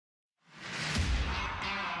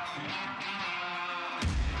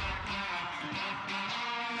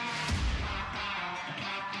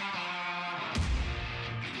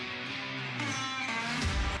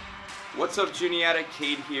What's up, Juniata?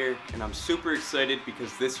 Cade here, and I'm super excited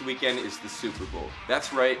because this weekend is the Super Bowl.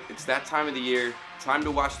 That's right, it's that time of the year. Time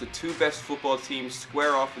to watch the two best football teams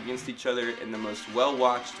square off against each other in the most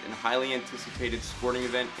well-watched and highly anticipated sporting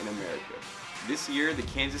event in America. This year, the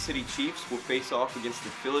Kansas City Chiefs will face off against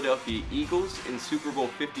the Philadelphia Eagles in Super Bowl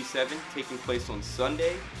 57, taking place on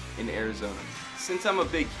Sunday in Arizona. Since I'm a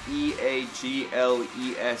big E-A-G-L-E-S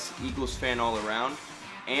Eagles fan all around,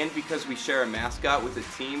 and because we share a mascot with a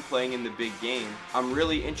team playing in the big game, I'm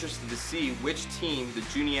really interested to see which team the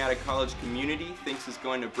Juniata College community thinks is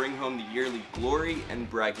going to bring home the yearly glory and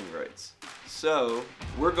bragging rights. So,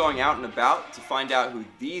 we're going out and about to find out who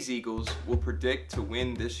these Eagles will predict to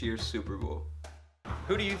win this year's Super Bowl.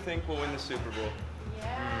 Who do you think will win the Super Bowl?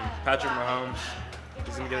 Patrick Mahomes.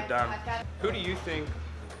 He's going to get it done. Who do you think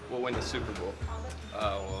will win the Super Bowl?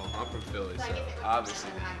 Well, I'm from Philly, so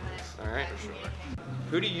obviously the Eagles. All right. For sure.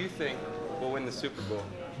 Who do you think will win the Super Bowl?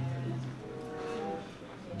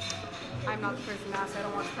 I'm not the person to ask. I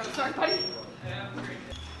don't watch pro. Sorry, buddy.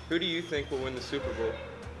 Who do you think will win the Super Bowl?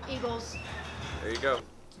 Eagles. There you go.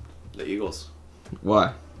 The Eagles.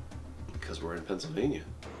 Why? Because we're in Pennsylvania.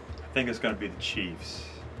 I think it's going to be the Chiefs.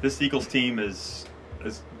 This Eagles team is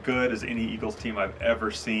as good as any Eagles team I've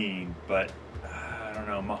ever seen, but I don't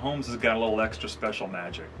know, Mahomes has got a little extra special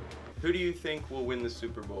magic. Who do you think will win the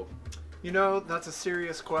Super Bowl? You know, that's a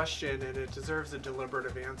serious question and it deserves a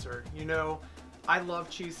deliberative answer. You know, I love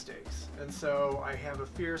cheesesteaks, and so I have a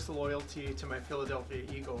fierce loyalty to my Philadelphia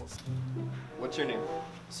Eagles. What's your name?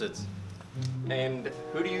 Sids. And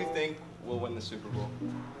who do you think will win the Super Bowl?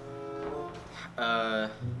 The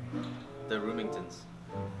Roomingtons.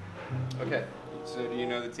 Okay, so do you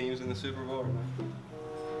know the teams in the Super Bowl or not?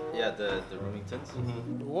 Yeah, the Roomingtons.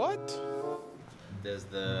 Mm-hmm. What? There's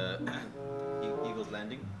the Eagles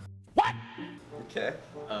Landing. Okay,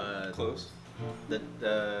 close.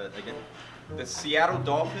 Again? The Seattle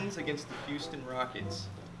Dolphins against the Houston Rockets.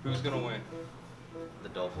 Who's gonna win? The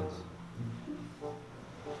Dolphins. All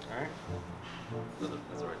right. That's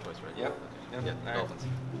the right choice, right? Yep. Okay. Yeah, All right. Dolphins.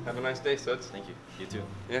 Have a nice day, Suds. Thank you. You too.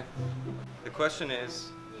 Yeah. The question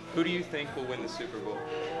is, who do you think will win the Super Bowl?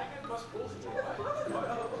 I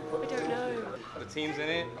don't know. The teams in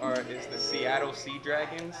it is the Seattle Sea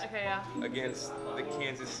Dragons Okay, yeah. against the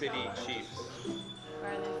Kansas City Chiefs.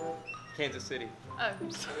 Where are they? Kansas City. Oh,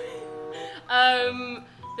 sorry.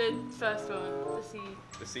 The first one,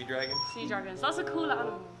 The Sea Dragons? sea dragons. That's a cool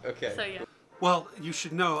animal. Okay. So yeah. Well, you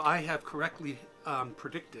should know I have correctly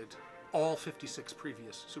predicted all 56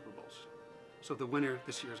 previous Super Bowls. So the winner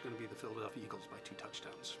this year is going to be the Philadelphia Eagles by 2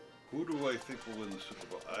 touchdowns. Who do I think will win the Super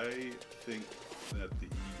Bowl? I think that the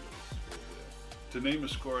Eagles will win. To name a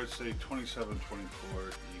score, I'd say 27-24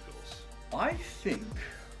 Eagles. I think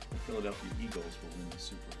the Philadelphia Eagles will win the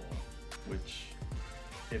Super Bowl, which,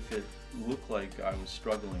 if it looked like I was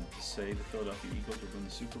struggling to say the Philadelphia Eagles would win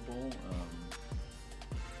the Super Bowl,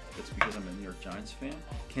 that's because I'm a New York Giants fan.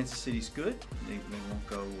 Kansas City's good. They won't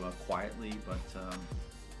go quietly, but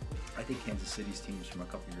I think Kansas City's teams from a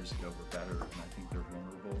couple years ago were better, and I think they're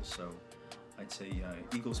vulnerable, so I'd say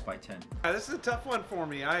Eagles by 10. This is a tough one for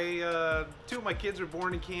me. 2 of my kids were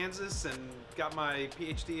born in Kansas and got my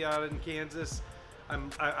PhD out in Kansas.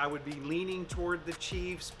 I would be leaning toward the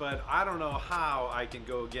Chiefs, but I don't know how I can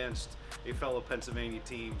go against a fellow Pennsylvania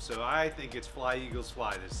team, so I think it's Fly Eagles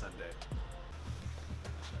Fly this Sunday.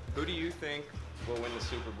 Who do you think will win the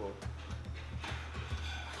Super Bowl?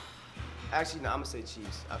 Actually, no, I'm gonna say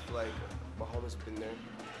Chiefs. I feel like Mahomes has been there.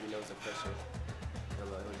 He knows the pressure. He'll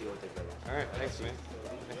deal with it better. All right, thanks, man.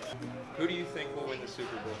 Who do you think will win the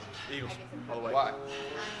Super Bowl? Eagles, all the way. Why?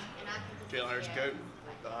 Jalen Hurts, GOAT.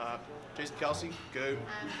 Jason Kelsey, GOAT.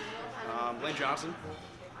 Lane Johnson,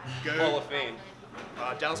 GOAT. Hall of Fame.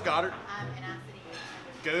 Dallas Goedert,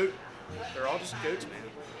 GOAT. They're all just GOATs, man.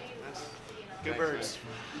 Go Birds.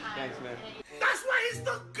 Thanks, man. That's why he's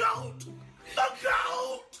the GOAT! The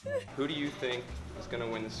GOAT! Who do you think is going to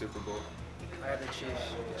win the Super Bowl? I have the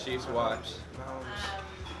Chiefs. The Chiefs watch.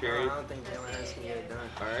 Mahomes. Period. I don't think Jalen Hurts can get it done.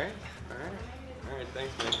 All right.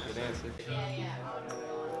 Thanks, man. Good answer.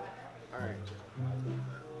 All right.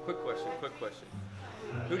 Quick question.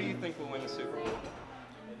 Who do you think will win the Super Bowl?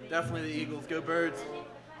 Definitely the Eagles. Go Birds.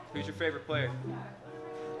 Who's your favorite player?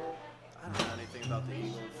 I don't know anything about the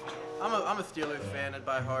Eagles. I'm a Steelers fan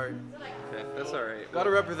by heart. Okay, that's all right. Gotta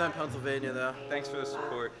represent Pennsylvania, though. Thanks for the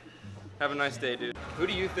support. Have a nice day, dude. Who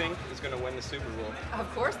do you think is going to win the Super Bowl?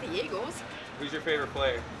 Of course, the Eagles. Who's your favorite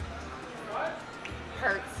player?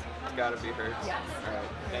 Hurts. It's got to be Hurts. Yes. All right,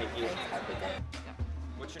 thank you. Thanks. Have a good day.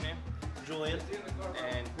 What's your name? Julian.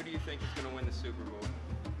 And who do you think is going to win the Super Bowl?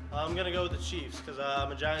 I'm gonna go with the Chiefs because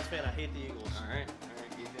I'm a Giants fan. I hate the Eagles. All right,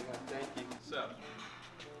 easy enough. Thank you. So,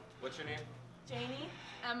 what's your name? Janie,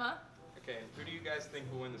 Emma. Okay, and who do you guys think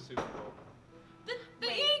will win the Super Bowl?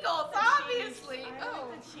 The Eagles, the obviously. Chiefs. I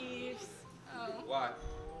like the Chiefs. Oh. Why?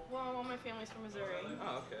 Well, all my family's from Missouri.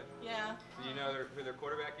 Oh, okay. Yeah. Do you know who their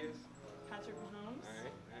quarterback is? Patrick Mahomes.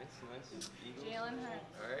 Alright, nice. Eagles. Jalen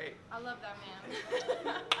Hurts. Alright, I love that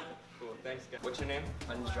man. cool, thanks guys. What's your name?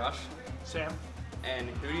 My name's Josh. Sam. And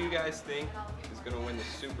who do you guys think is going to win the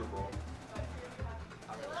Super Bowl?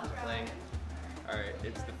 I don't know who's playing. Alright,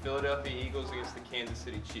 it's the Philadelphia Eagles against the Kansas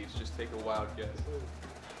City Chiefs. Just take a wild guess.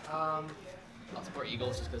 I'll support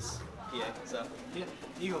Eagles just because PA, so. Yeah,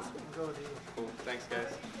 Eagles. We'll go with Eagles. Cool, thanks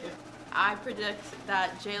guys. I predict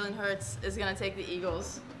that Jalen Hurts is going to take the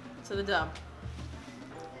Eagles to the dub.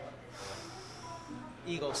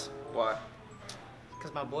 Eagles. Why?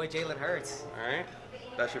 Because my boy Jalen Hurts. Alright,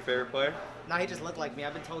 that's your favorite player? Nah, he just looked like me.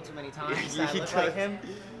 I've been told too many times He that I look does. like him.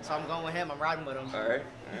 So I'm going with him. I'm riding with him.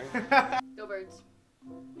 Alright. Go Birds.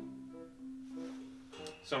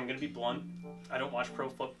 So I'm going to be blunt. I don't watch pro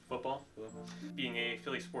football. Being a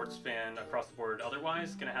Philly sports fan across the board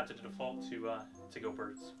otherwise, going to have to default to go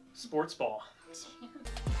Birds. Sports ball.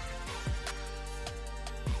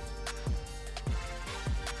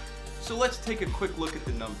 So let's take a quick look at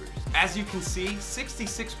the numbers. As you can see,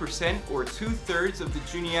 66% or 2/3 of the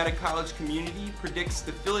Juniata College community predicts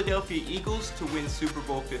the Philadelphia Eagles to win Super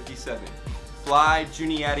Bowl 57. Fly,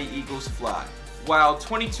 Juniata Eagles, fly. While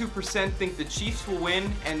 22% think the Chiefs will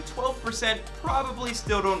win, and 12% probably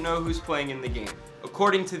still don't know who's playing in the game.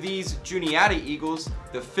 According to these Juniata Eagles,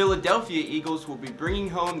 the Philadelphia Eagles will be bringing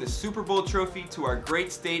home the Super Bowl trophy to our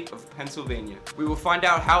great state of Pennsylvania. We will find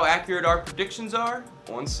out how accurate our predictions are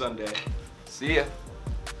on Sunday. See ya.